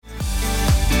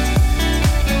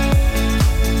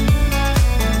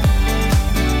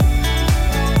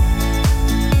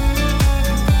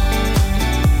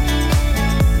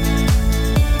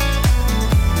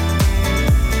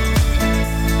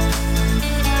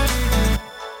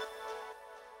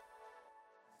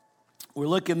We're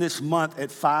looking this month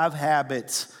at 5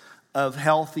 habits of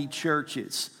healthy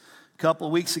churches. A couple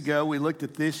of weeks ago, we looked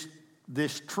at this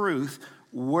truth.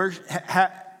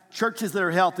 Churches that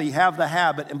are healthy have the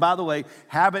habit, and by the way,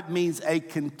 habit means a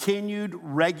continued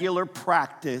regular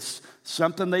practice,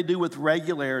 something they do with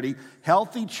regularity.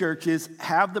 Healthy churches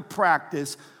have the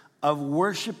practice of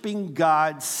worshiping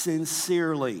God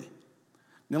sincerely.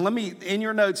 Now in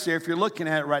your notes there, if you're looking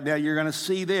at it right now, you're going to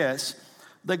see this.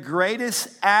 The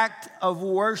greatest act of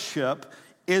worship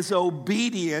is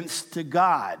obedience to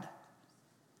God.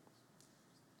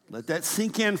 Let that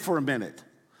sink in for a minute.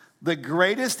 The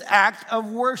greatest act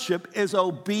of worship is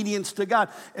obedience to God.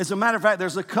 As a matter of fact,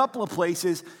 there's a couple of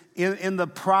places in the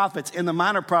prophets, in the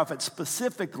minor prophets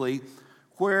specifically,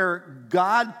 where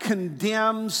God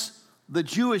condemns the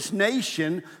Jewish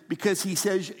nation because he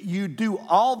says you do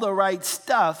all the right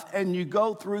stuff and you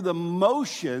go through the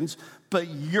motions, but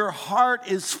your heart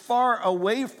is far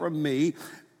away from me.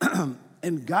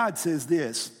 And God says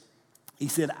this. He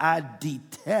said, I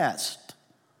detest.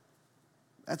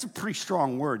 That's a pretty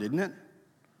strong word, isn't it?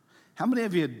 How many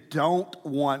of you don't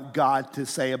want God to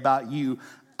say about you,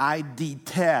 I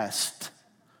detest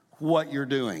what you're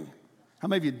doing? How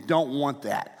many of you don't want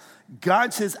that?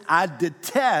 God says, I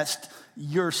detest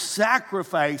your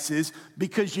sacrifices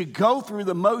because you go through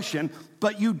the motion,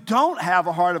 but you don't have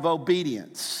a heart of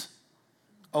obedience.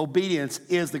 Obedience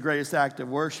is the greatest act of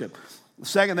worship. The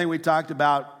second thing we talked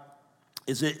about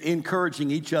is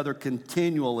encouraging each other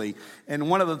continually. And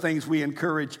one of the things we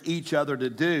encourage each other to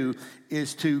do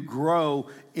is to grow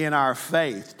in our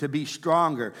faith, to be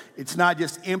stronger. It's not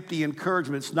just empty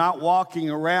encouragement. It's not walking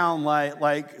around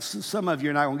like some of you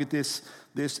are not going to get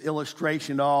this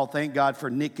illustration at all. Thank God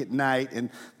for Nick at Night and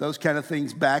those kind of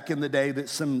things back in the day that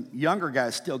some younger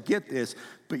guys still get this.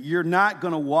 But you're not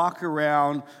going to walk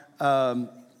around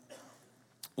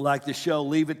like the show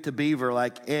Leave It to Beaver,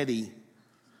 like Eddie,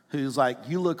 who's like,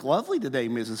 you look lovely today,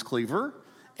 Mrs. Cleaver.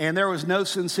 And there was no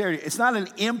sincerity. It's not an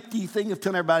empty thing of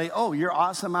telling everybody, oh, you're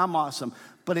awesome, I'm awesome.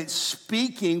 But it's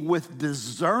speaking with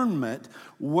discernment,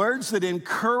 words that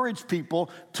encourage people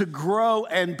to grow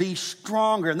and be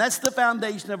stronger. And that's the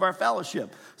foundation of our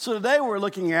fellowship. So today we're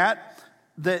looking at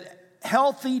that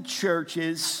healthy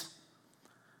churches,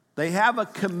 they have a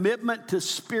commitment to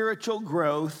spiritual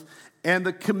growth, and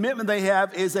the commitment they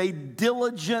have is a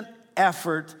diligent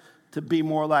effort to be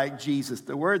more like Jesus.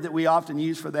 The word that we often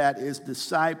use for that is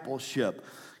discipleship.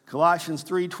 Colossians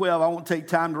 3:12, I won't take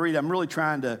time to read. I'm really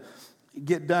trying to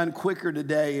get done quicker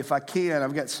today if I can.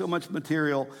 I've got so much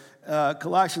material.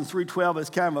 Colossians 3:12 is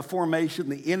kind of a formation.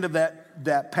 The end of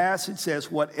that passage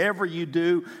says, whatever you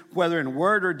do, whether in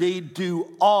word or deed, do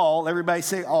all, everybody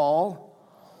say all,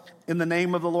 in the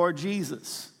name of the Lord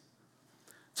Jesus.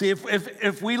 See,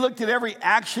 if we looked at every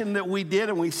action that we did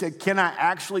and we said, can I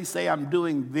actually say I'm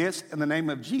doing this in the name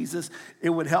of Jesus, it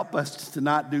would help us to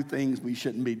not do things we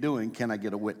shouldn't be doing. Can I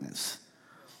get a witness?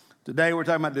 Today we're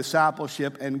talking about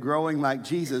discipleship and growing like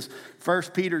Jesus. 1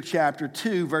 Peter chapter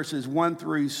 2, verses 1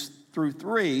 through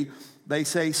 3, they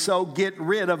say, so get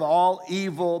rid of all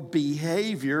evil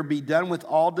behavior, be done with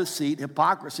all deceit,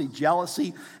 hypocrisy,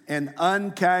 jealousy, and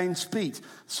unkind speech.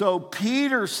 So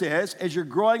Peter says, as you're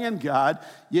growing in God,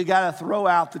 you got to throw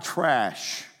out the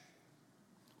trash.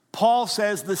 Paul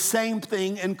says the same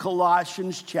thing in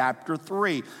Colossians chapter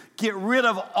 3. Get rid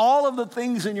of all of the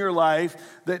things in your life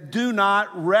that do not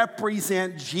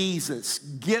represent Jesus.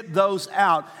 Get those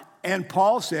out. And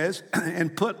Paul says,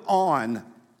 and put on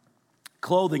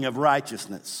clothing of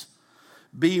righteousness.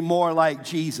 Be more like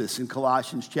Jesus in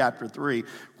Colossians chapter 3,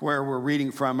 where we're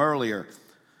reading from earlier.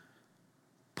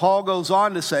 Paul goes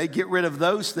on to say, get rid of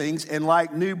those things, and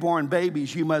like newborn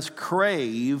babies, you must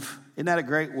crave. Isn't that a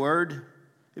great word?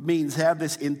 It means have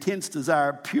this intense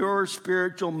desire, pure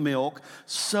spiritual milk,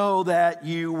 so that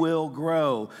you will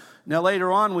grow. Now,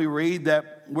 later on, we read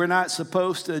that we're not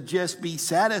supposed to just be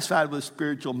satisfied with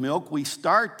spiritual milk. We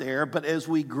start there, but as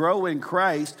we grow in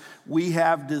Christ, we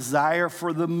have desire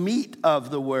for the meat of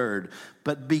the word.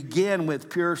 But begin with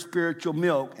pure spiritual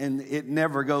milk, and it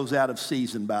never goes out of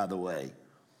season, by the way.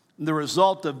 And the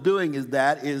result of doing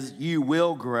is you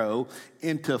will grow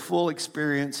into full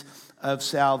experience of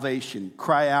salvation.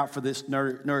 Cry out for this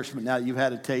nourishment now that you've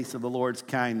had a taste of the Lord's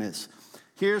kindness.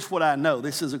 Here's what I know.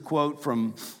 This is a quote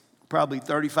from probably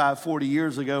 35, 40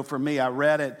 years ago for me. I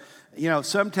read it. You know,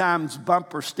 sometimes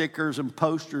bumper stickers and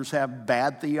posters have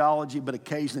bad theology, but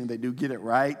occasionally they do get it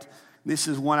right. This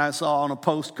is one I saw on a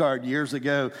postcard years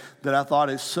ago that I thought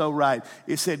is so right.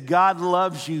 It said, God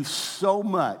loves you so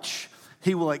much,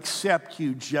 he will accept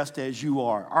you just as you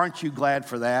are. Aren't you glad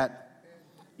for that?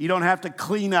 You don't have to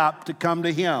clean up to come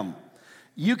to him.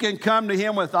 You can come to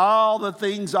him with all the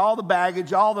things, all the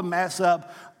baggage, all the mess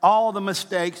up, all the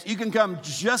mistakes. You can come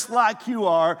just like you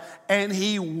are, and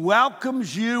he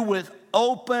welcomes you with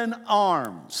open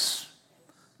arms.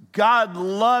 God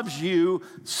loves you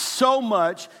so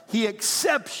much, he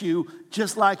accepts you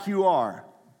just like you are.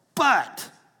 But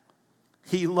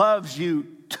he loves you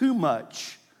too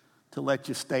much to let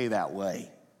you stay that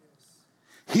way.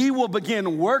 He will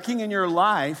begin working in your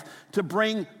life to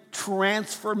bring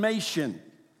transformation.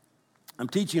 I'm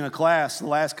teaching a class the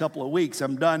last couple of weeks.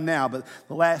 I'm done now, but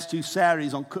the last 2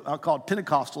 Saturdays are called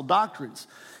Pentecostal Doctrines.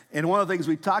 And one of the things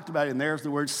we talked about in there is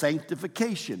the word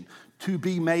sanctification, to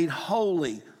be made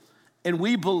holy. And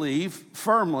we believe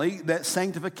firmly that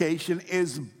sanctification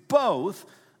is both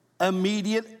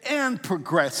immediate and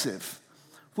progressive.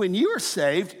 When you are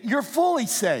saved, you're fully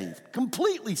saved,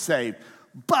 completely saved,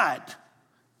 but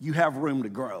you have room to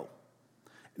grow.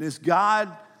 And as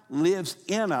God lives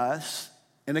in us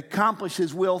and accomplishes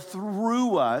his will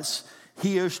through us,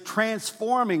 he is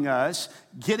transforming us,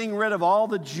 getting rid of all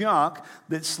the junk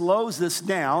that slows us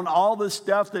down, all the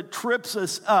stuff that trips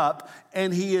us up,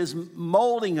 and he is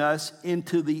molding us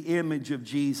into the image of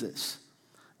Jesus.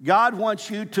 God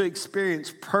wants you to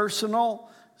experience personal,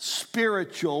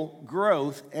 spiritual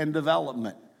growth and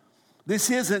development.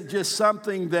 This isn't just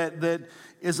something that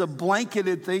is a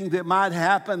blanketed thing that might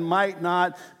happen, might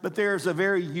not, but there's a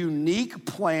very unique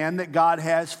plan that God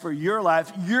has for your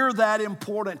life. You're that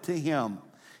important to him.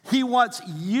 He wants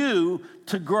you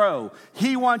to grow.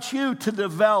 He wants you to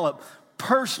develop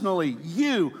personally,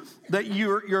 that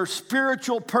your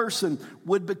spiritual person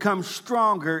would become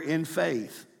stronger in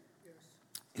faith.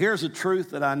 Here's a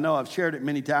truth that I know I've shared it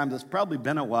many times. It's probably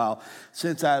been a while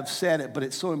since I've said it, but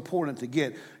it's so important to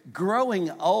get.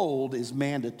 Growing old is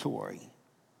mandatory.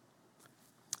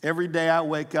 Every day I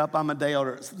wake up, I'm a day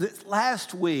older.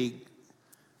 Last week,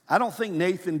 I don't think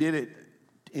Nathan did it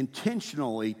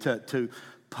intentionally to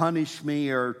punish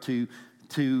me or to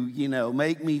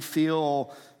make me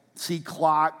see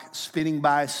clock spinning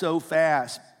by so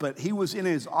fast. But he was in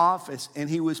his office and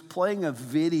he was playing a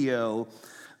video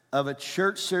of a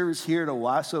church service here at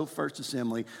Owasso First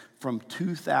Assembly from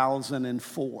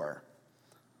 2004.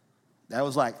 That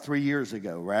was like 3 years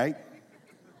ago, right?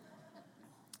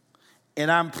 And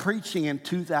I'm preaching in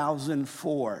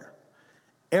 2004.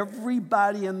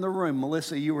 Everybody in the room,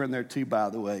 Melissa, you were in there too, by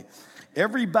the way.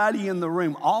 Everybody in the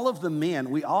room, all of the men,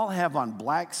 we all have on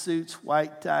black suits,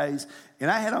 white ties, and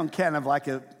I had on kind of like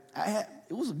it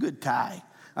was a good tie.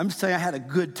 I'm just saying I had a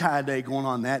good tie day going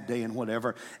on that day and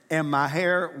whatever, and my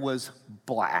hair was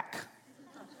black,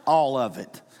 all of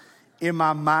it. In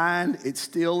my mind, it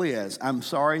still is. I'm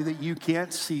sorry that you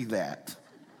can't see that.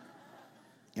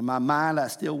 In my mind, I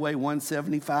still weigh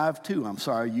 175 too. I'm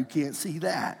sorry you can't see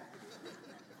that.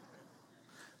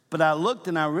 But I looked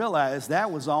and I realized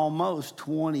that was almost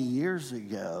 20 years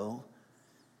ago.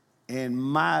 And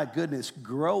my goodness,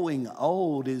 growing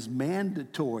old is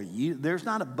mandatory. There's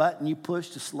not a button you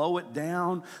push to slow it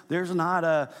down. There's not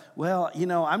I'm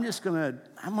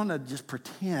going to just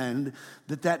pretend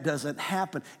that doesn't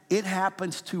happen. It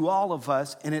happens to all of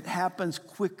us, and it happens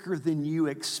quicker than you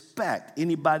expect.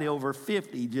 Anybody over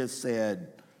 50 just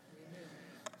said,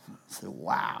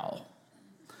 wow.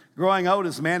 Growing old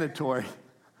is mandatory,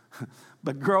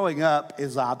 but growing up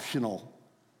is optional.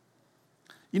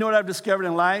 You know what I've discovered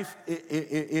in life?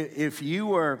 If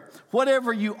you are,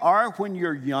 whatever you are when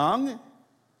you're young,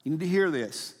 you need to hear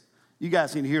this. You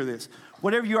guys need to hear this.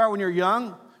 Whatever you are when you're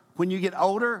young, when you get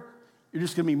older, you're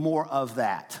just going to be more of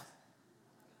that.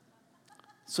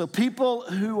 So people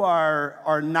who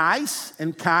are nice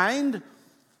and kind,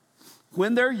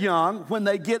 when they're young, when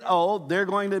they get old, they're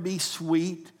going to be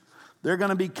sweet. They're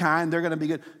going to be kind. They're going to be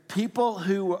good. People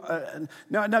who,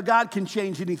 now God can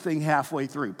change anything halfway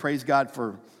through. Praise God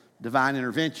for divine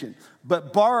intervention.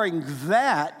 But barring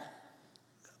that,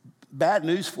 bad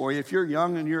news for you, if you're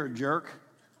young and you're a jerk,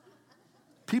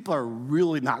 people are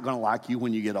really not going to like you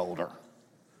when you get older.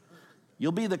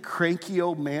 You'll be the cranky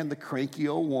old man, the cranky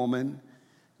old woman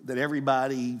that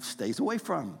everybody stays away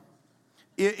from.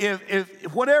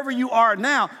 If whatever you are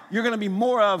now, you're going to be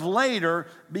more of later,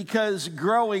 because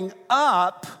growing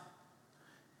up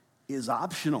is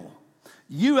optional.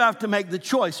 You have to make the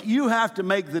choice. You have to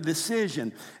make the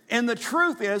decision. And the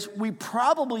truth is, we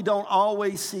probably don't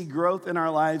always see growth in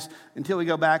our lives until we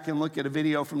go back and look at a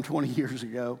video from 20 years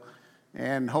ago.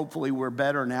 And hopefully we're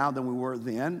better now than we were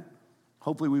then.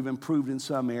 Hopefully we've improved in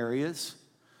some areas.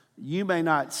 You may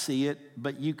not see it,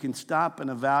 but you can stop and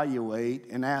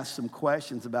evaluate and ask some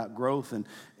questions about growth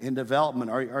and development.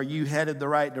 Are you headed the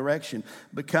right direction,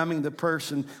 becoming the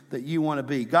person that you want to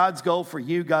be? God's goal for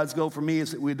you, God's goal for me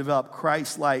is that we develop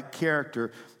Christ-like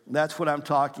character. That's what I'm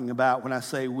talking about when I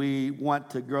say we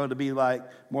want to grow to be more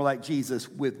like Jesus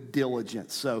with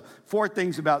diligence. So 4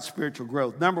 things about spiritual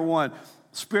growth. Number 1,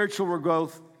 spiritual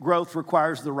growth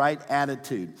requires the right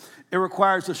attitude. It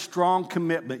requires a strong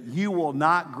commitment. You will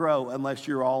not grow unless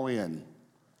you're all in.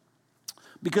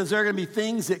 Because there are going to be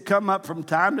things that come up from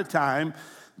time to time.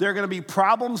 There are going to be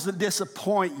problems that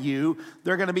disappoint you.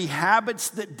 There are going to be habits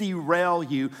that derail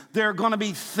you. There are going to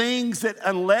be things that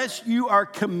unless you are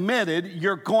committed,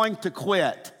 you're going to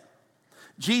quit.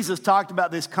 Jesus talked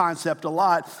about this concept a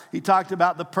lot. He talked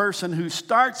about the person who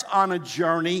starts on a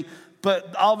journey,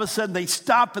 but all of a sudden they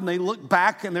stop and they look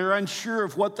back and they're unsure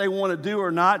of what they want to do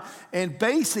or not. And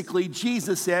basically,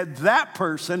 Jesus said that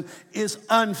person is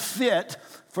unfit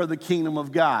for the kingdom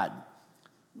of God.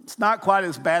 It's not quite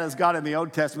as bad as God in the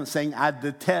Old Testament saying, I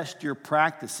detest your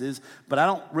practices, but I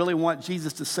don't really want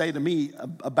Jesus to say to me,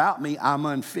 about me, I'm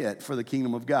unfit for the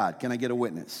kingdom of God. Can I get a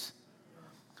witness?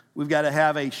 We've got to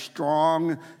have a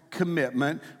strong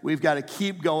commitment. We've got to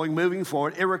keep going, moving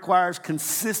forward. It requires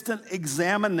consistent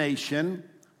examination.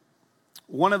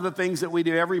 One of the things that we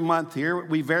do every month here,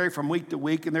 we vary from week to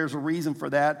week, and there's a reason for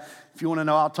that. If you want to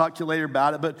know, I'll talk to you later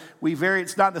about it. But we vary.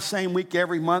 It's not the same week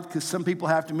every month because some people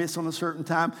have to miss on a certain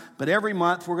time. But every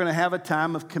month we're going to have a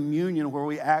time of communion where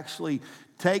we actually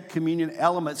take communion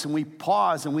elements and we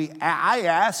pause and I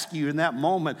ask you in that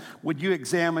moment, would you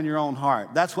examine your own heart?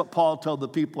 That's what Paul told the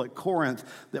people at Corinth,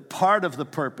 that part of the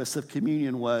purpose of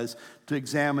communion was to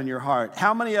examine your heart.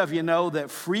 How many of you know that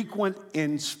frequent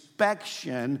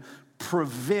inspection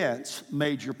prevents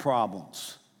major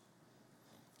problems?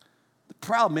 The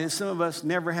problem is some of us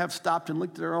never have stopped and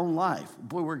looked at our own life.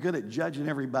 Boy, we're good at judging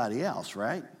everybody else,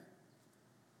 right?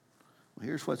 Well,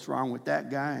 here's what's wrong with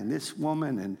that guy and this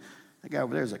woman, and that guy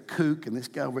over there is a kook, and this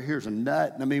guy over here is a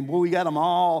nut. And I mean, boy, we got them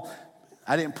all.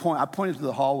 I pointed to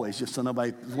the hallways just so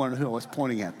nobody was wondering who I was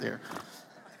pointing at there.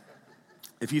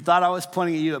 If you thought I was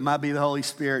pointing at you, it might be the Holy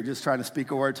Spirit just trying to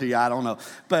speak a word to you. I don't know.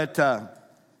 But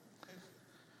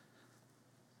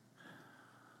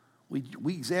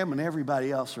we examine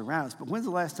everybody else around us. But when's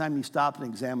the last time you stopped and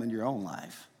examined your own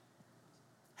life?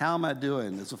 How am I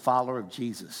doing as a follower of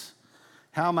Jesus?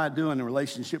 How am I doing in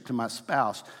relationship to my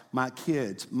spouse, my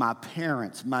kids, my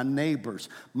parents, my neighbors,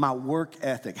 my work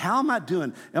ethic? How am I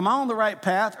doing? Am I on the right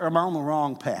path or am I on the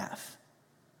wrong path?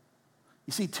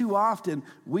 You see, too often,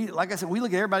 like I said, we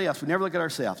look at everybody else. We never look at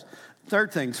ourselves.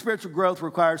 Third thing, spiritual growth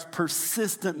requires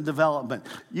persistent development.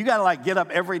 You got to get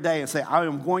up every day and say, I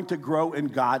am going to grow in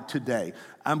God today.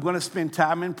 I'm going to spend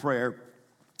time in prayer.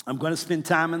 I'm going to spend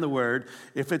time in the Word.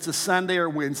 If it's a Sunday or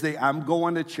Wednesday, I'm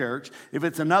going to church. If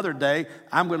it's another day,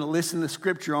 I'm going to listen to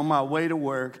Scripture on my way to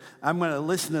work. I'm going to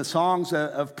listen to songs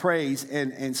of praise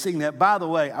and sing that. By the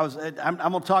way, I'm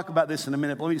going to talk about this in a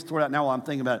minute, but let me just throw it out now while I'm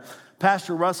thinking about it.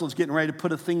 Pastor Russell's getting ready to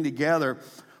put a thing together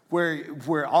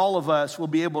where all of us will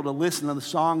be able to listen to the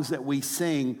songs that we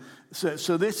sing.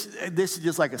 So this is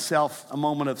just like a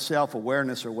moment of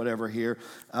self-awareness or whatever here.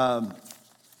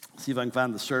 See if I can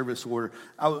find the service order.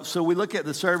 So we look at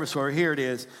the service order. Here it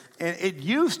is. And it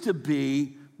used to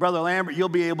be, Brother Lambert, you'll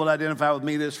be able to identify with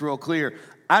me this real clear.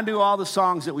 I knew all the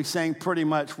songs that we sang pretty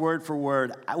much word for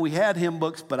word. We had hymn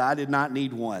books, but I did not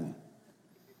need one.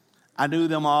 I knew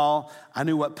them all. I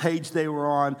knew what page they were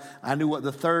on. I knew what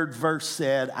the third verse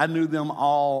said. I knew them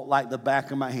all like the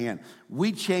back of my hand.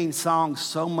 We change songs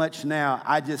so much now,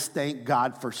 I just thank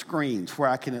God for screens where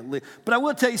I can at least. But I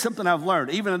will tell you something I've learned.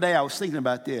 Even today I was thinking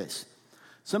about this.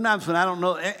 Sometimes when I don't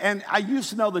know, and I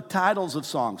used to know the titles of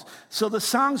songs. So the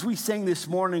songs we sang this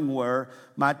morning were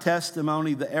My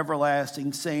Testimony, The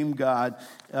Everlasting, Same God,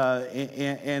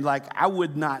 and I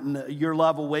would not know, Your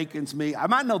Love Awakens Me. I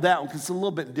might know that one because it's a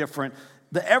little bit different.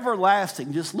 The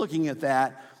Everlasting, just looking at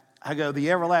that, I go, the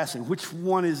everlasting, which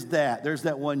one is that? There's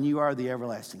that one, You Are the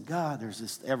Everlasting God. There's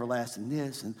this everlasting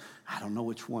this, and I don't know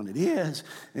which one it is.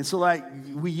 And so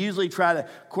we usually try to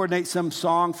coordinate some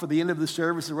song for the end of the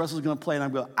service that Russell's going to play, and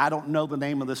I'm going, I don't know the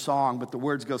name of the song, but the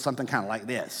words go something kind of like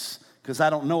this, because I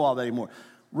don't know all that anymore.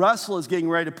 Russell is getting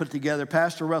ready to put together,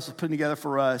 Pastor Russell's putting together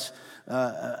for us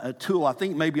a tool, I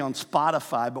think maybe on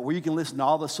Spotify, but where you can listen to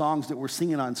all the songs that we're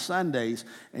singing on Sundays,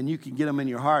 and you can get them in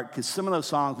your heart, because some of those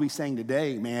songs we sang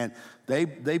today, man, they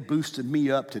boosted me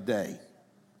up today.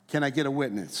 Can I get a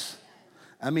witness?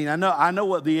 I mean, I know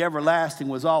what the everlasting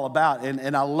was all about,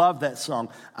 and I love that song.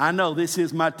 I know this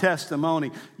is my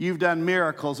testimony. You've done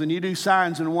miracles, and you do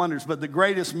signs and wonders, but the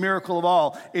greatest miracle of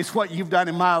all is what you've done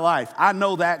in my life. I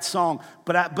know that song,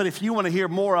 but if you want to hear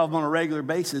more of them on a regular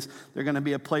basis, they're going to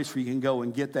be a place where you can go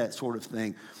and get that sort of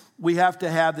thing. We have to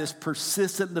have this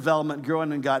persistent development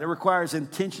growing in God. It requires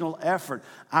intentional effort.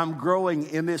 I'm growing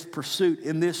in this pursuit,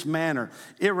 in this manner.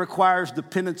 It requires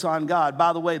dependence on God.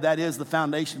 By the way, that is the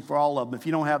foundation for all of them. If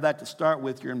you don't have that to start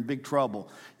with, you're in big trouble.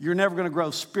 You're never going to grow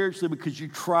spiritually because you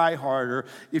try harder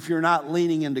if you're not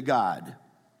leaning into God.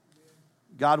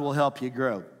 God will help you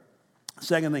grow.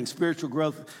 Second thing, spiritual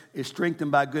growth is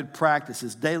strengthened by good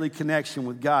practices, daily connection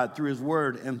with God through His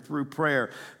Word and through prayer,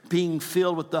 being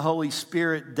filled with the Holy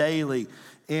Spirit daily.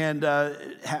 And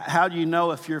how do you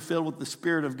know if you're filled with the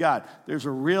Spirit of God? There's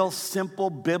a real simple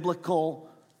biblical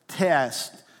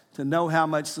test to know how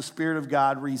much the Spirit of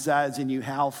God resides in you,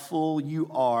 how full you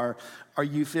are. Are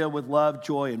you filled with love,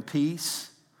 joy, and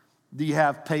peace? Do you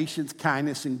have patience,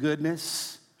 kindness, and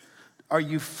goodness? Are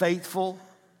you faithful?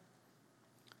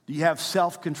 Do you have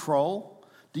self-control?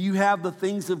 Do you have the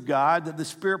things of God that the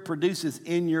Spirit produces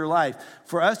in your life?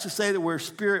 For us to say that we're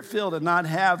Spirit-filled and not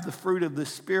have the fruit of the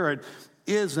Spirit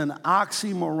is an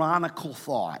oxymoronical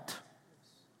thought.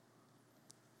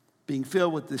 Being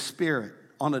filled with the Spirit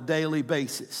on a daily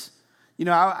basis. You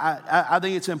know, I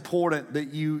think it's important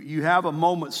that you have a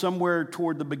moment somewhere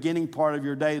toward the beginning part of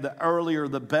your day, the earlier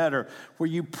the better, where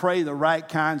you pray the right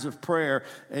kinds of prayer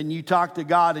and you talk to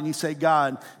God and you say,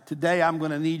 God, today I'm going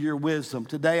to need your wisdom.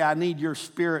 Today I need your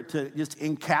Spirit to just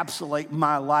encapsulate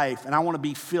my life and I want to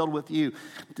be filled with you.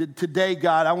 Today,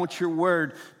 God, I want your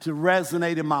word to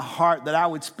resonate in my heart that I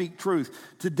would speak truth.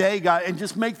 Today, God, and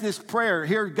just make this prayer.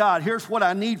 Here, God, here's what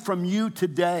I need from you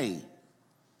today.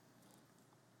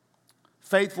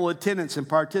 Faithful attendance and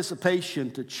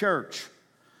participation to church.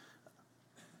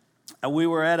 We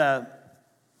were at a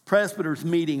presbyter's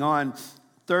meeting on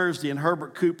Thursday, and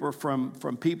Herbert Cooper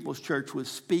from People's Church was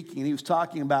speaking, and he was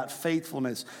talking about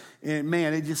faithfulness. And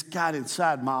man, it just got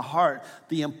inside my heart,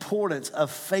 the importance of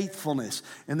faithfulness,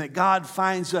 and that God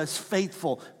finds us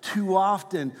faithful. Too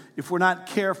often, if we're not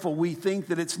careful, we think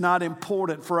that it's not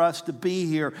important for us to be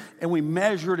here, and we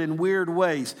measure it in weird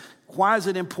ways. Why is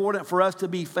it important for us to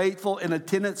be faithful in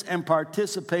attendance and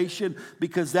participation?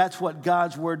 Because that's what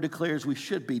God's word declares we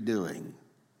should be doing.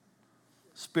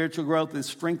 Spiritual growth is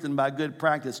strengthened by good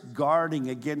practice, guarding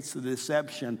against the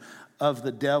deception of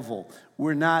the devil.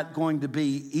 We're not going to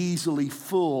be easily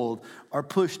fooled or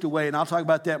pushed away, and I'll talk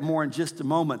about that more in just a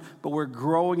moment, but we're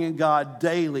growing in God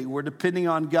daily. We're depending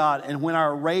on God, and when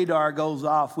our radar goes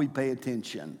off, we pay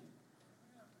attention.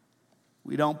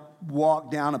 We don't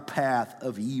walk down a path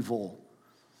of evil.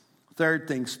 Third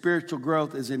thing, spiritual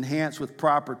growth is enhanced with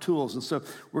proper tools. And so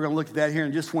we're going to look at that here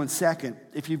in just 1 second.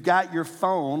 If you've got your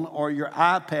phone or your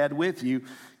iPad with you,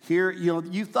 here,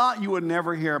 you thought you would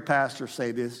never hear a pastor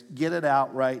say this. Get it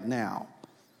out right now.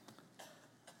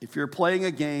 If you're playing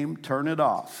a game, turn it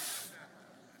off.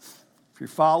 If you're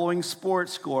following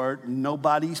Sports Score,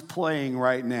 nobody's playing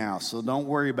right now, so don't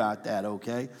worry about that,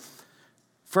 okay?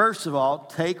 First of all,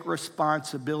 take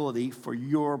responsibility for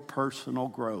your personal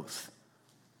growth.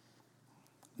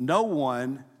 No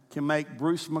one can make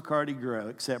Bruce McCarty grow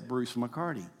except Bruce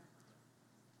McCarty.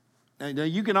 Now,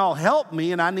 you can all help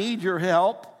me, and I need your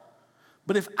help,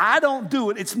 but if I don't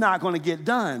do it, it's not going to get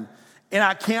done. And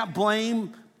I can't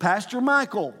blame Pastor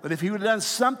Michael, but if he would have done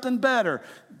something better,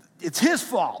 it's his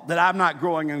fault that I'm not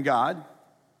growing in God.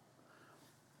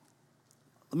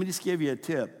 Let me just give you a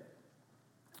tip.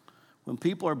 When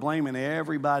people are blaming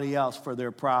everybody else for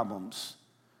their problems,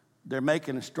 they're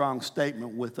making a strong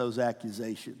statement with those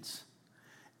accusations.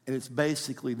 And it's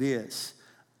basically this: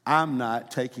 I'm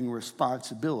not taking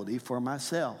responsibility for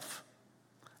myself.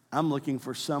 I'm looking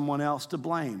for someone else to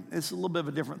blame. It's a little bit of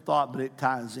a different thought, but it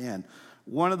ties in.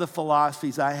 One of the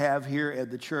philosophies I have here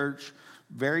at the church,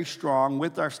 very strong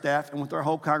with our staff and with our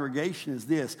whole congregation, is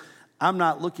this: I'm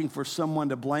not looking for someone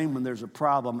to blame when there's a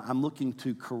problem. I'm looking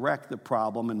to correct the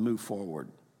problem and move forward.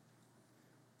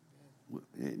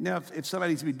 Now, if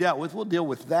somebody needs to be dealt with, we'll deal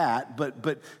with that.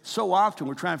 But so often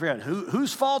we're trying to figure out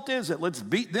whose fault is it? Let's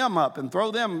beat them up and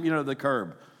throw them, to the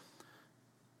curb.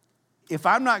 If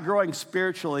I'm not growing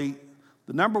spiritually,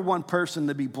 the number one person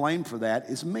to be blamed for that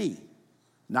is me,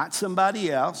 not somebody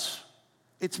else.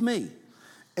 It's me.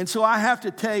 And so I have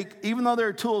to take, even though there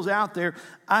are tools out there,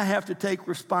 I have to take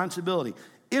responsibility.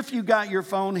 If you got your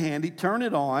phone handy, turn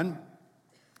it on.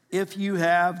 If you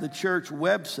have the church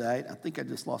website, I think I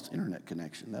just lost internet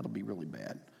connection. That'll be really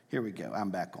bad. Here we go. I'm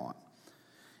back on.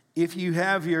 If you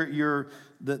have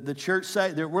the church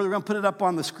site, we're going to put it up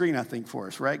on the screen, I think, for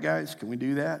us, right, guys? Can we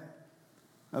do that?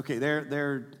 Okay,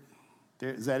 there.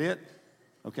 Is that it?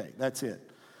 Okay, that's it.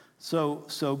 So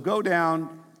go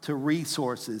down to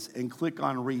resources and click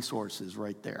on resources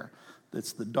right there.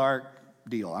 That's the dark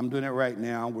deal. I'm doing it right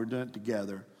now. We're doing it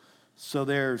together. So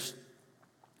there's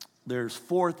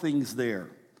 4 things there.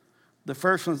 The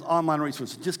first one's online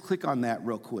resources. Just click on that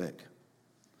real quick.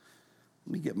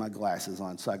 Let me get my glasses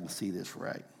on so I can see this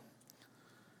right.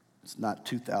 It's not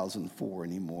 2004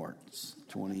 anymore. It's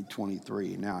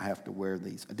 2023. Now I have to wear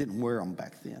these. I didn't wear them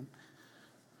back then.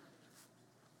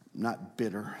 I'm not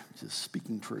bitter, just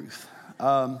speaking truth.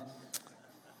 Do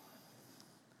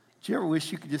you ever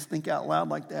wish you could just think out loud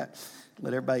like that?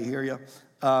 Let everybody hear you.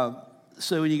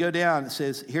 So when you go down, it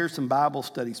says, here's some Bible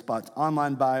study spots.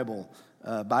 Online Bible,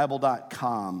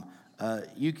 Bible.com.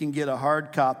 You can get a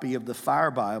hard copy of the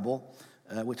Fire Bible,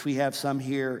 which we have some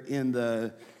here in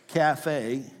the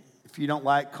cafe. If you don't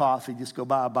like coffee, just go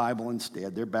buy a Bible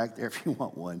instead. They're back there if you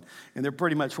want one. And they're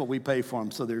pretty much what we pay for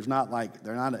them. So they're not,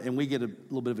 and we get a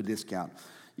little bit of a discount.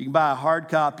 You can buy a hard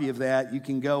copy of that. You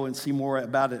can go and see more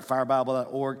about it at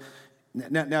firebible.org.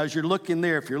 Now, as you're looking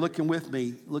there, if you're looking with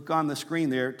me, look on the screen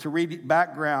there. To read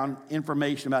background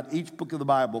information about each book of the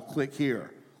Bible, click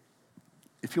here.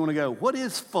 If you want to go, what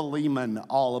is Philemon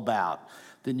all about?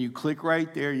 Then you click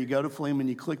right there. You go to Philemon,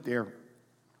 you click there.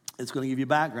 It's going to give you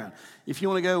background. If you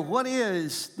want to go, what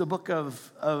is the book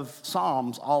of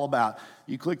Psalms all about?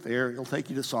 You click there. It'll take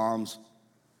you to Psalms.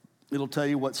 It'll tell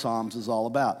you what Psalms is all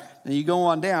about. And you go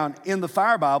on down. In the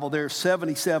Fire Bible, there are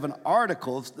 77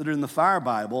 articles that are in the Fire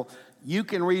Bible. You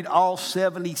can read all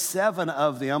 77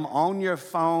 of them on your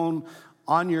phone,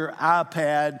 on your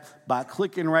iPad, by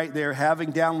clicking right there,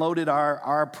 having downloaded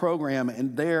our program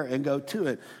and go to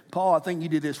it. Paul, I think you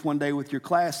did this one day with your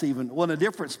class even. Well, in a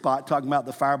different spot, talking about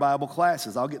the Fire Bible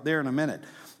classes. I'll get there in a minute.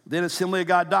 Then Assembly of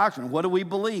God Doctrine. What do we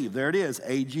believe? There it is,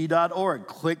 ag.org.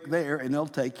 Click there, and it'll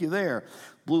take you there.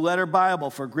 Blue Letter Bible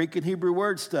for Greek and Hebrew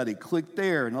word study. Click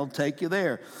there, and it'll take you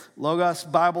there. Logos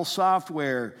Bible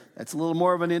Software. That's a little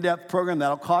more of an in-depth program.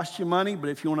 That'll cost you money, but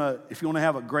if you want to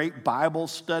have a great Bible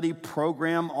study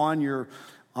program on your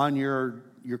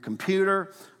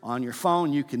computer, on your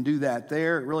phone, you can do that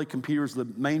there. Really, computer is the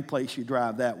main place you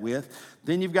drive that with.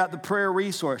 Then you've got the prayer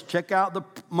resource. Check out the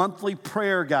monthly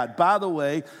prayer guide. By the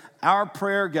way, our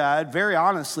prayer guide, very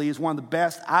honestly, is one of the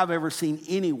best I've ever seen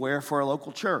anywhere for a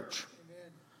local church.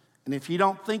 Amen. And if you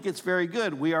don't think it's very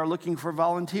good, we are looking for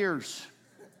volunteers.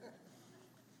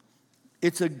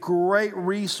 It's a great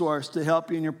resource to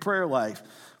help you in your prayer life.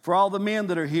 For all the men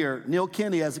that are here, Neil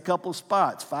Kennedy has a couple of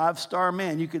spots, 5-star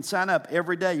man. You can sign up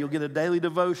every day. You'll get a daily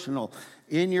devotional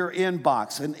in your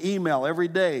inbox, an email every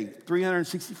day,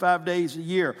 365 days a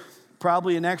year,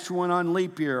 probably an extra one on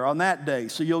leap year on that day.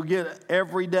 So you'll get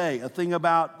every day a thing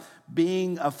about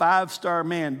being a 5-star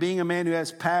man, being a man who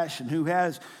has passion, who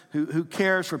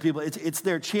cares for people. It's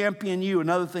their Champion You.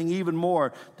 Another thing even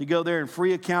more, to go there and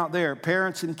free account there.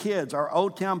 Parents and kids, our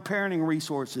Old Town parenting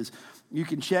resources. You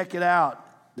can check it out.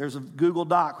 There's a Google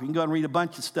Doc where you can go and read a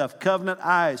bunch of stuff. Covenant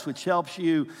Eyes, which helps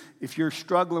you if you're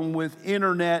struggling with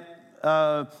internet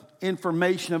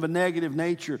information of a negative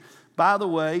nature. By the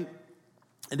way,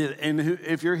 and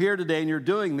if you're here today and you're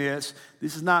doing this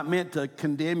is not meant to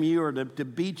condemn you or to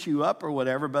beat you up or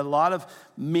whatever, but a lot of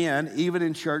men, even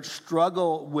in church,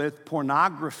 struggle with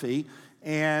pornography,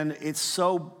 and it's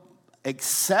so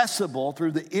accessible through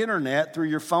the internet, through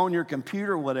your phone, your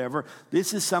computer, whatever.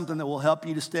 This is something that will help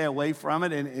you to stay away from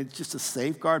it, and it's just a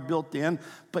safeguard built in.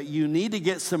 But you need to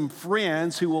get some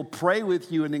friends who will pray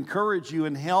with you and encourage you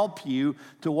and help you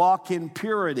to walk in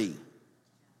purity.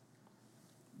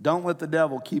 Don't let the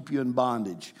devil keep you in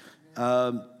bondage.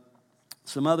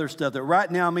 Some other stuff that Right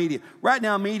Now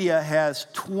Media has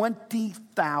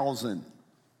 20,000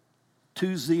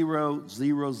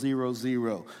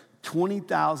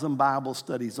 20,000 Bible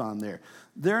studies on there.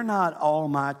 They're not all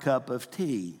my cup of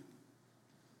tea.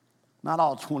 Not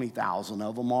all 20,000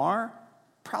 of them are.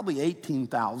 Probably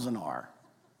 18,000 are.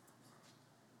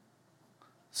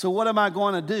 So what am I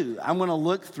going to do? I'm going to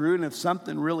look through, and if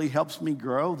something really helps me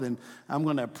grow, then I'm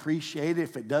going to appreciate it.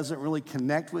 If it doesn't really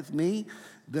connect with me,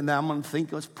 then I'm going to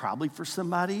think it's probably for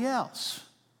somebody else.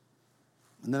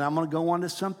 And then I'm going to go on to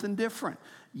something different.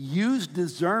 Use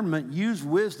discernment, use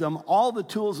wisdom, all the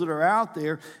tools that are out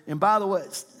there. And by the way,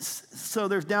 so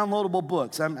there's downloadable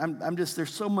books.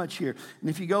 There's so much here. And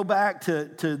if you go back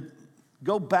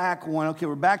go back one, okay,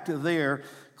 we're back to there.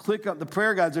 Click on the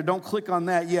prayer guides there. Don't click on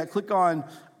that yet. Click on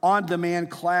demand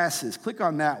classes. Click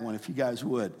on that one if you guys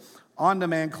would.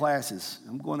 On-demand classes.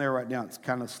 I'm going there right now. It's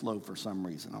kind of slow for some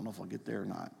reason. I don't know if I'll get there or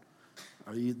not.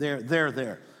 Are you there?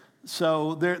 There.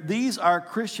 So these are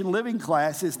Christian living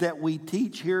classes that we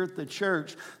teach here at the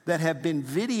church that have been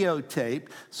videotaped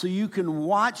so you can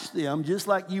watch them just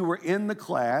like you were in the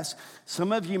class.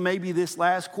 Some of you maybe this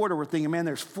last quarter were thinking, man,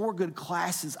 there's 4 good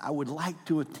classes I would like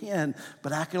to attend,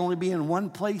 but I can only be in one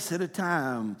place at a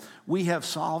time. We have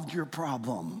solved your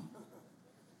problem.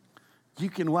 You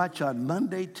can watch on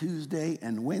Monday, Tuesday,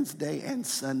 and Wednesday, and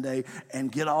Sunday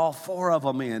and get all 4 of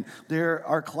them in. There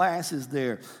are classes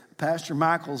there. Pastor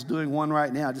Michael's doing one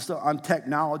right now just on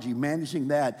technology, managing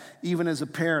that, even as a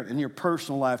parent in your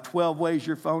personal life. 12 ways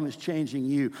your phone is changing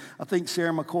you. I think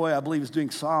Sarah McCoy, I believe, is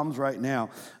doing Psalms right now.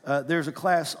 There's a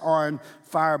class on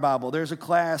Fire Bible. There's a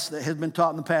class that has been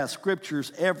taught in the past,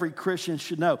 Scriptures every Christian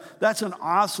should know. That's an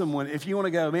awesome one. If you want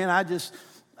to go, man,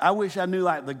 I wish I knew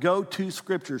like the go-to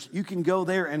scriptures. You can go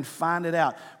there and find it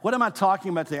out. What am I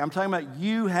talking about today? I'm talking about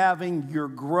you having your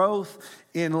growth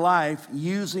in life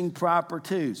using proper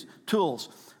tools.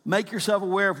 Make yourself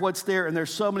aware of what's there, and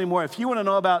there's so many more. If you want to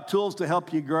know about tools to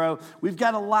help you grow, we've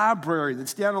got a library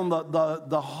that's down on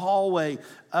the hallway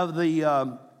of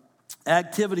the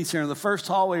activity center, the first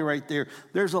hallway right there.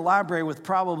 There's a library with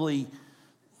probably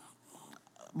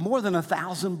more than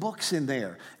 1,000 books in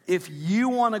there. If you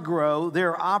want to grow,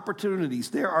 there are opportunities,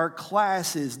 there are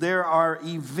classes, there are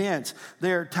events,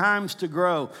 there are times to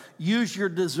grow. Use your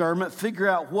discernment, figure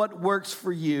out what works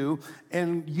for you,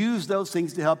 and use those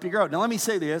things to help you grow. Now, let me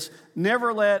say this.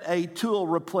 Never let a tool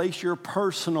replace your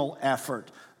personal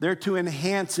effort. They're to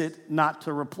enhance it, not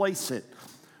to replace it.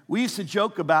 We used to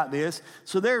joke about this.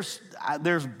 So there's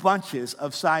bunches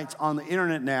of sites on the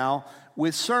internet now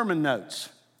with sermon notes.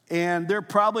 And there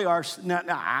probably are, now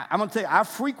I'm going to tell you, I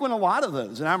frequent a lot of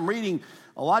those. And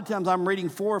a lot of times I'm reading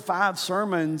 4 or 5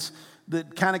 sermons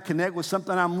that kind of connect with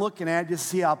something I'm looking at, just to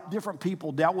see how different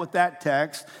people dealt with that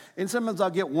text. And sometimes I'll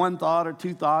get 1 thought or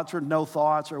 2 thoughts or no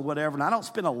thoughts or whatever. And I don't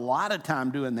spend a lot of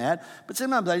time doing that. But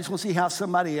sometimes I just want to see how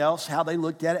somebody else, how they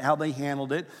looked at it, how they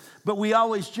handled it. But we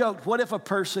always joked, what if a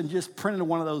person just printed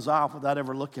one of those off without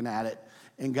ever looking at it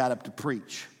and got up to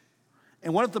preach?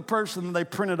 And what if the person they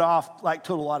printed off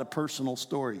told a lot of personal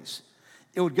stories?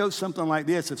 It would go something like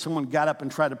this. If someone got up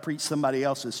and tried to preach somebody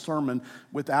else's sermon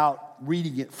without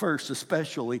reading it first,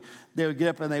 especially, they would get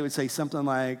up and they would say something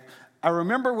like, I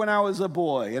remember when I was a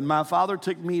boy and my father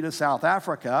took me to South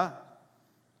Africa.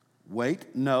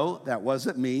 Wait, no, that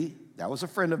wasn't me. That was a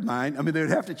friend of mine. I mean, they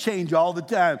would have to change all the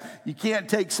time. You can't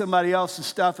take somebody else's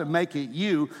stuff and make it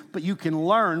you, but you can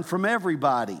learn from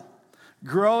everybody.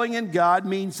 Growing in God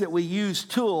means that we use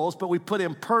tools, but we put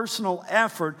in personal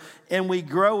effort and we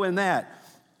grow in that.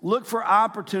 Look for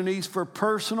opportunities for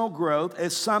personal growth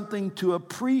as something to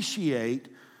appreciate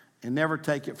and never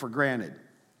take it for granted.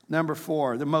 Number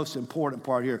 4, the most important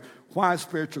part here. Why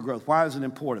spiritual growth? Why is it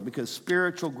important? Because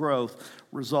spiritual growth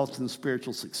results in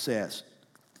spiritual success.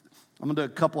 I'm going to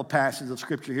do a couple of passages of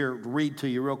scripture here to read to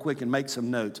you real quick and make some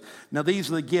notes. Now,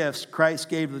 these are the gifts Christ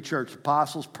gave to the church: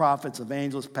 apostles, prophets,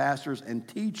 evangelists, pastors, and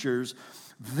teachers.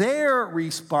 Their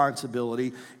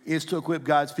responsibility is to equip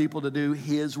God's people to do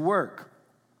his work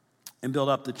and build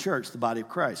up the church, the body of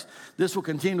Christ. This will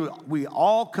continue. We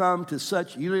all come to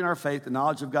such unity in our faith, the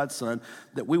knowledge of God's Son,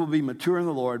 that we will be mature in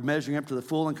the Lord, measuring up to the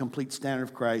full and complete standard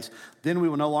of Christ. Then we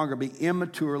will no longer be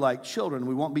immature like children.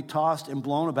 We won't be tossed and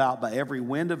blown about by every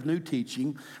wind of new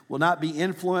teaching. We'll not be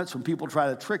influenced when people try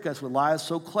to trick us with lies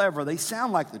so clever they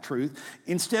sound like the truth.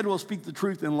 Instead, we'll speak the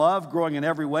truth in love, growing in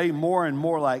every way more and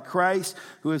more like Christ,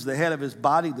 who is the head of his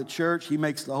body, the church. He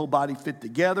makes the whole body fit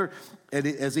together. And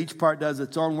as each part does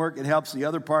its own work, it helps the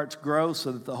other parts grow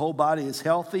so that the whole body is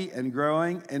healthy and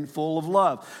growing and full of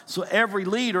love. So every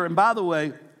leader, and by the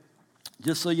way,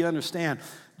 just so you understand,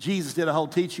 Jesus did a whole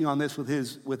teaching on this with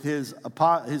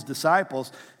his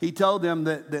disciples. He told them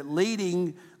that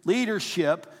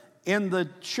leadership in the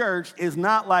church is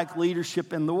not like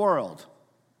leadership in the world.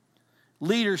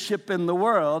 Leadership in the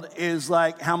world is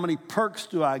like, how many perks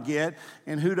do I get,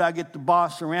 and who do I get to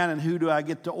boss around, and who do I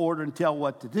get to order and tell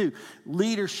what to do?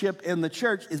 Leadership in the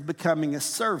church is becoming a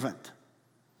servant.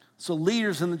 So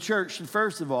leaders in the church should,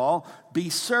 first of all, be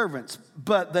servants,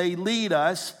 but they lead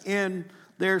us in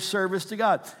their service to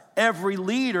God. Every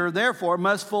leader, therefore,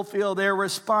 must fulfill their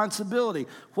responsibility.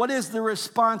 What is the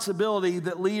responsibility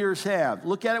that leaders have?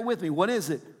 Look at it with me. What is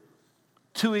it?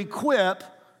 To equip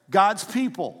God's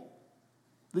people.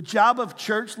 The job of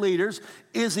church leaders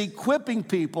is equipping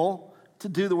people to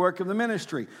do the work of the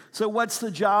ministry. So what's the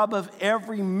job of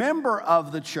every member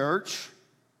of the church?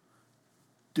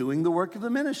 Doing the work of the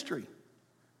ministry.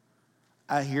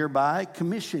 I hereby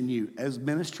commission you as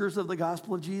ministers of the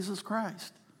gospel of Jesus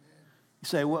Christ. You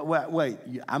say, wait,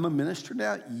 I'm a minister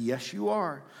now? Yes, you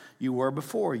are. You were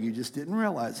before. You just didn't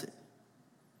realize it.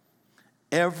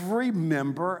 Every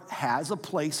member has a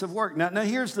place of work. Now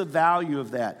here's the value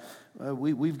of that.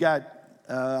 We've got,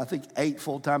 I think, 8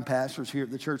 full-time pastors here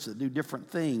at the church that do different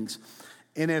things.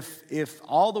 And if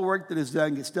all the work that is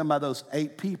done gets done by those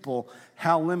 8 people,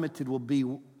 how limited will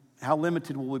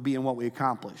we be in what we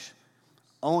accomplish?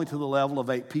 Only to the level of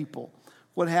 8 people.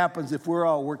 What happens if we're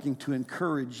all working to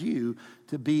encourage you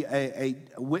to be a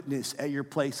witness at your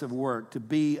place of work, to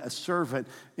be a servant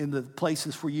in the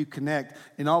places where you connect,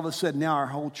 and all of a sudden now our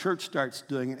whole church starts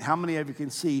doing it? How many of you can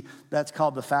see that's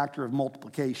called the factor of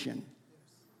multiplication?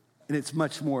 And it's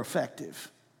much more effective.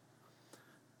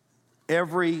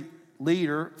 Every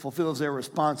leader fulfills their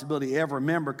responsibility. Every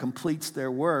member completes their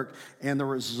work. And the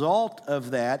result of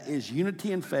that is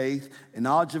unity in faith and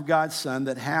knowledge of God's Son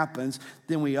that happens.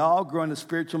 Then we all grow into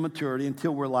spiritual maturity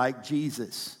until we're like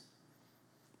Jesus.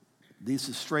 This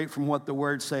is straight from what the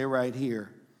words say right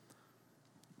here.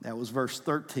 That was verse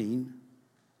 13.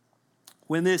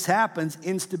 When this happens,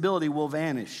 instability will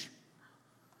vanish.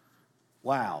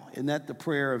 Wow, isn't that the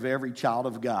prayer of every child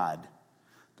of God?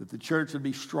 That the church would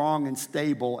be strong and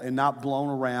stable and not blown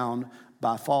around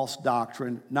by false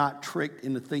doctrine, not tricked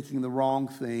into thinking the wrong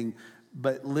thing,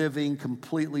 but living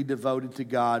completely devoted to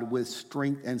God with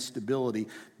strength and stability.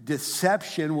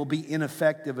 Deception will be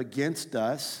ineffective against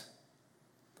us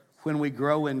when we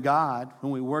grow in God,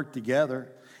 when we work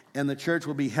together, and the church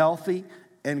will be healthy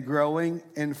and growing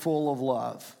and full of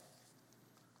love.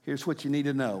 Here's what you need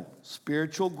to know.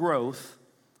 Spiritual growth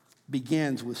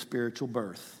begins with spiritual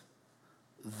birth.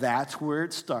 That's where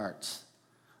it starts.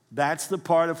 That's the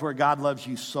part of where God loves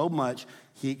you so much,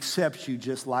 he accepts you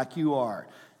just like you are.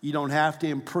 You don't have to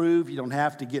improve. You don't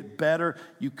have to get better.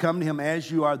 You come to him as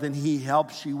you are, then he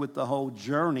helps you with the whole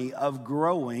journey of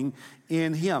growing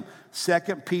in him. 2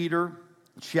 Peter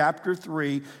chapter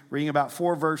 3, reading about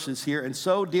 4 verses here. And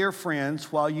so, dear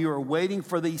friends, while you are waiting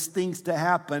for these things to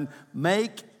happen,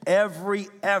 make every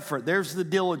effort. There's the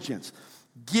diligence.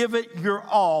 Give it your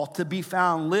all to be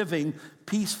found living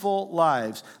peaceful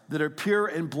lives that are pure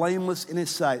and blameless in his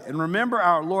sight. And remember,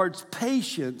 our Lord's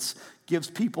patience gives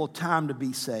people time to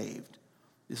be saved.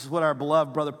 This is what our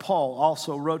beloved brother Paul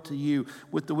also wrote to you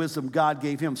with the wisdom God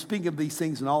gave him, speaking of these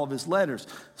things in all of his letters.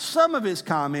 Some of his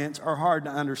comments are hard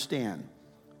to understand,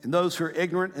 and those who are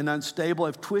ignorant and unstable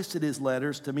have twisted his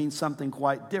letters to mean something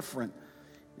quite different.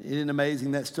 Isn't it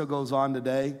amazing that still goes on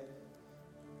today?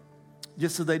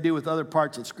 Just as they do with other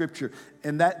parts of Scripture,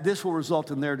 and that this will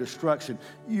result in their destruction.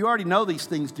 You already know these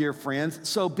things, dear friends,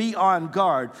 so be on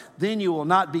guard. Then you will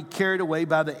not be carried away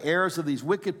by the errors of these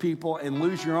wicked people and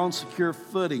lose your own secure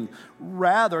footing.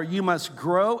 Rather, you must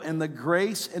grow in the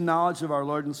grace and knowledge of our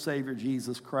Lord and Savior,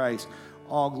 Jesus Christ.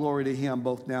 All glory to him,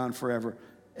 both now and forever.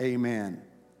 Amen.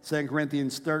 2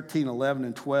 Corinthians 13, 11,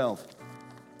 and 12.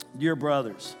 Dear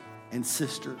brothers and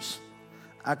sisters,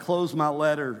 I close my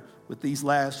letter with these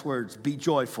last words. Be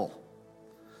joyful,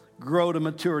 grow to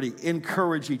maturity,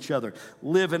 encourage each other,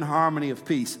 live in harmony of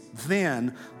peace.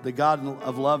 Then the God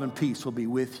of love and peace will be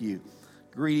with you.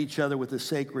 Greet each other with a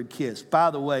sacred kiss.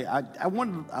 By the way, I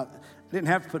didn't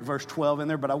have to put verse 12 in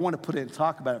there, but I want to put it and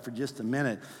talk about it for just a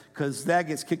minute because that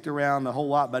gets kicked around a whole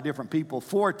lot by different people.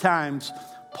 4 times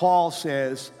Paul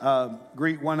says,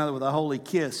 greet one another with a holy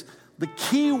kiss. The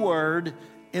key word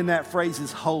in that phrase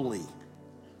is holy,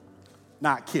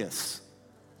 not kiss.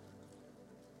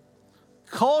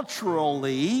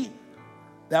 Culturally,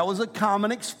 that was a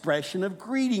common expression of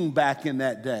greeting back in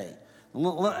that day.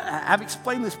 I've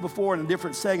explained this before in a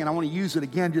different setting, and I want to use it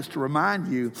again just to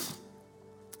remind you.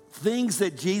 Things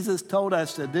that Jesus told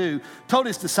us to do, told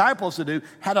his disciples to do,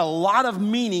 had a lot of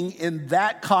meaning in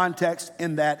that context,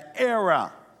 in that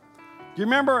era. Do you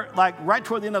remember, like, right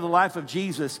toward the end of the life of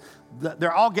Jesus,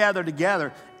 they're all gathered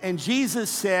together, and Jesus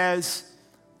says,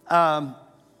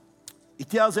 he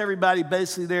tells everybody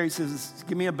basically there, he says,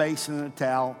 give me a basin and a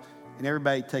towel, and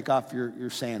everybody take off your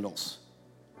sandals.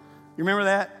 You remember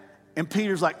that? And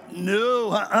Peter's like,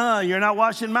 no, you're not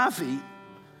washing my feet.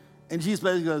 And Jesus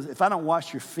basically goes, if I don't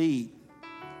wash your feet,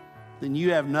 then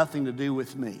you have nothing to do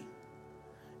with me.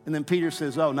 And then Peter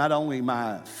says, oh, not only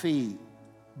my feet,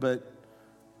 but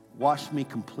wash me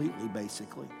completely,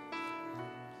 basically.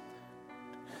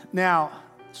 Now,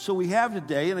 so we have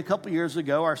today, and a couple of years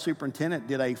ago, our superintendent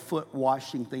did a foot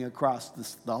washing thing across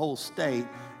the whole state,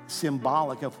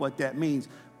 symbolic of what that means.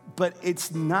 But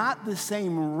it's not the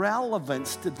same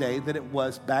relevance today that it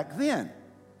was back then.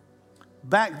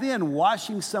 Back then,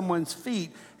 washing someone's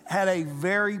feet had a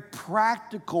very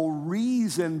practical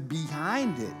reason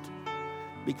behind it,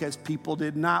 because people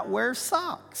did not wear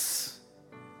socks.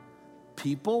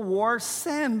 People wore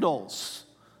sandals.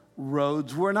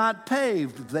 Roads were not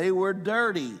paved. They were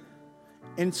dirty.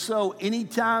 And so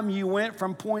anytime you went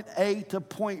from point A to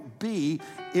point B,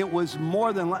 it was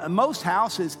more than, most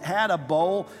houses had a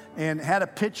bowl and had a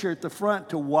pitcher at the front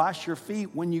to wash your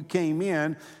feet when you came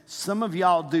in. Some of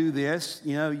y'all do this,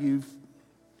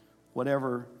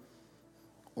 whatever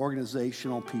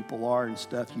organizational people are and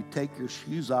stuff, you take your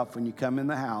shoes off when you come in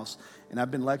the house. And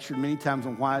I've been lectured many times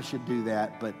on why I should do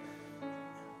that, but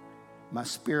my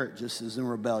spirit just is in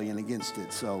rebellion against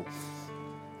it. So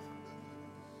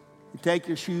you take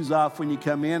your shoes off when you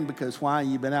come in, because why?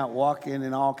 You've been out walking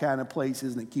in all kind of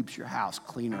places, and it keeps your house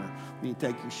cleaner when you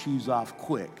take your shoes off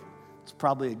quick. It's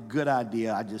probably a good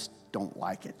idea. I just don't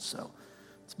like it. So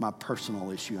it's my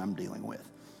personal issue I'm dealing with.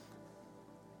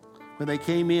 When they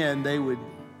came in, they would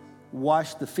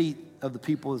wash the feet of the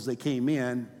people as they came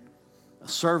in. A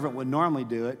servant would normally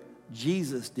do it.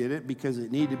 Jesus did it because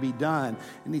it needed to be done.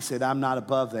 And he said, I'm not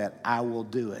above that. I will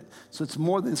do it. So it's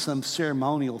more than some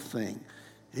ceremonial thing.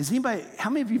 How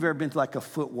many of you have ever been to like a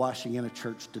foot washing in a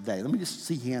church today? Let me just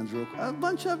see hands real quick. A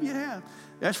bunch of you have.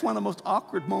 That's one of the most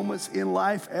awkward moments in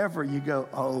life ever. You go,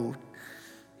 oh,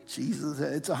 Jesus.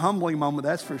 It's a humbling moment,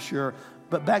 that's for sure.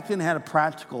 But back then it had a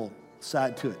practical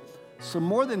side to it. So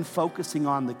more than focusing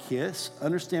on the kiss,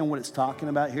 understand what it's talking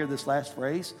about here, this last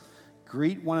phrase.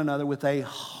 Greet one another with a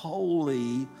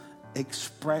holy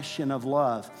expression of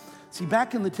love. See,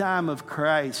 back in the time of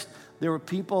Christ, there were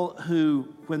people who,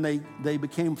 when they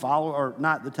became followers, or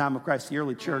not the time of Christ, the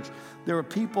early church, there were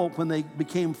people, when they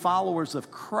became followers of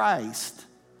Christ,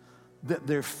 that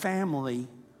their family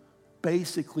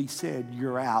basically said,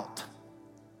 you're out.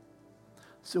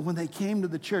 So when they came to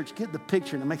the church, get the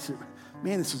picture, and it makes it,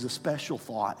 man, this is a special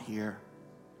thought here.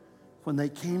 When they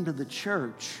came to the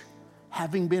church,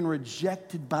 having been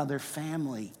rejected by their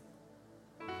family,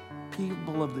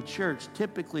 people of the church,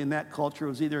 typically in that culture, it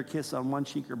was either a kiss on one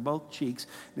cheek or both cheeks.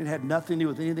 And it had nothing to do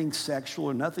with anything sexual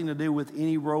or nothing to do with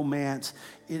any romance.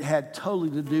 It had totally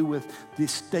to do with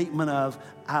this statement of,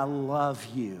 I love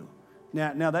you.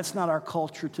 Now that's not our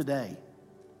culture today.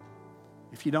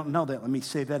 If you don't know that, let me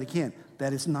say that again.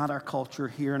 That is not our culture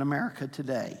here in America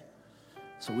today.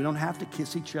 So we don't have to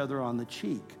kiss each other on the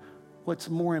cheek. What's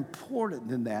more important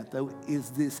than that, though,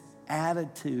 is this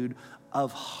attitude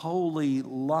of holy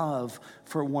love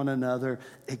for one another,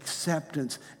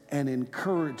 acceptance and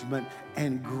encouragement,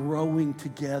 and growing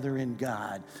together in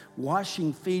God.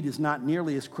 Washing feet is not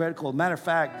nearly as critical. Matter of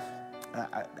fact,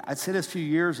 I said this a few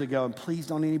years ago, and please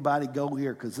don't anybody go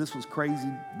here, because this was crazy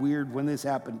weird when this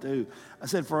happened too. I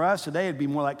said, for us today, it'd be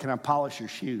more like, can I polish your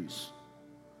shoes?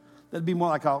 That'd be more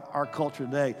like our culture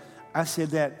today. I said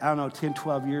that, 10,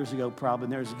 12 years ago probably,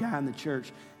 and there was a guy in the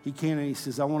church. He came and he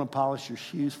says, I want to polish your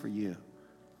shoes for you.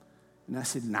 And I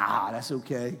said, nah, that's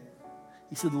okay.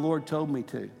 He said, the Lord told me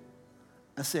to.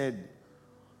 I said,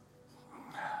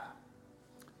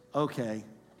 okay.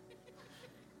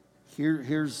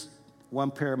 Here's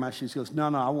one pair of my shoes. He goes, no,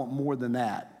 I want more than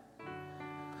that.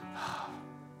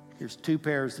 Here's 2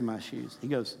 pairs of my shoes. He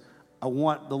goes, the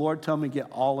Lord told me to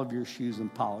get all of your shoes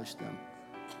and polish them.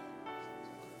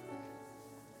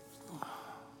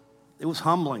 It was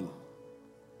humbling.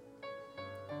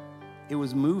 It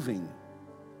was moving.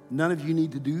 None of you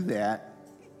need to do that.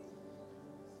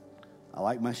 I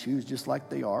like my shoes just like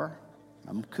they are.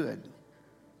 I'm good.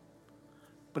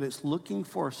 But it's looking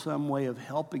for some way of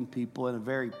helping people in a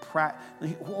very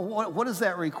what does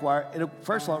that require?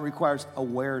 First of all, it requires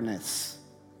awareness.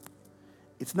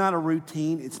 It's not a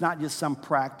routine. It's not just some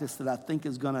practice that I think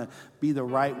is going to be the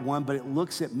right one, but it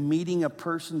looks at meeting a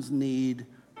person's need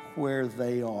where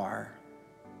they are.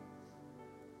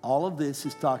 All of this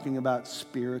is talking about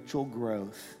spiritual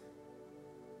growth.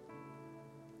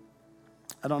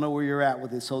 I don't know where you're at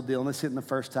with this whole deal, and this isn't the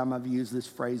first time I've used this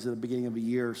phrase at the beginning of a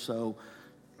year, so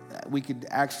we could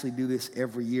actually do this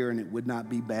every year, and it would not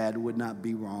be bad, it would not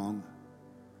be wrong.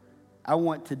 I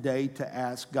want today to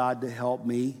ask God to help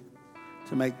me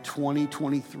to make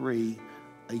 2023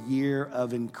 a year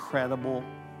of incredible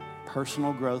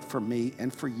personal growth for me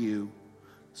and for you,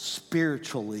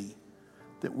 spiritually,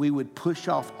 that we would push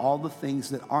off all the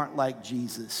things that aren't like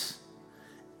Jesus,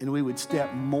 and we would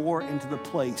step more into the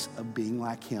place of being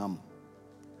like him.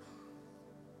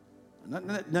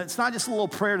 It's not just a little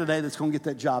prayer today that's going to get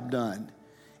that job done.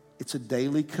 It's a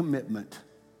daily commitment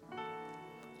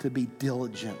to be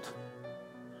diligent,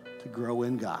 to grow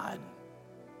in God.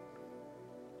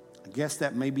 I guess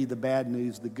that may be the bad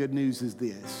news. The good news is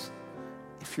this.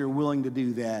 If you're willing to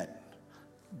do that,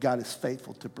 God is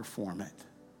faithful to perform it.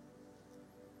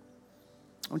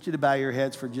 I want you to bow your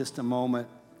heads for just a moment.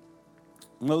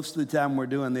 Most of the time we're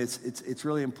doing this, it's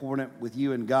really important with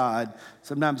you and God.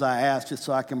 Sometimes I ask just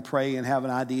so I can pray and have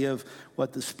an idea of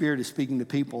what the Spirit is speaking to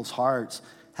people's hearts.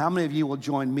 How many of you will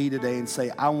join me today and say,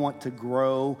 I want to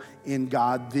grow in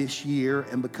God this year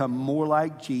and become more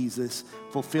like Jesus,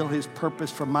 fulfill his purpose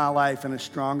for my life in a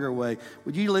stronger way?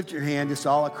 Would you lift your hand just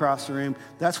all across the room?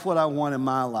 That's what I want in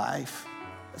my life.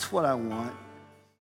 That's what I want.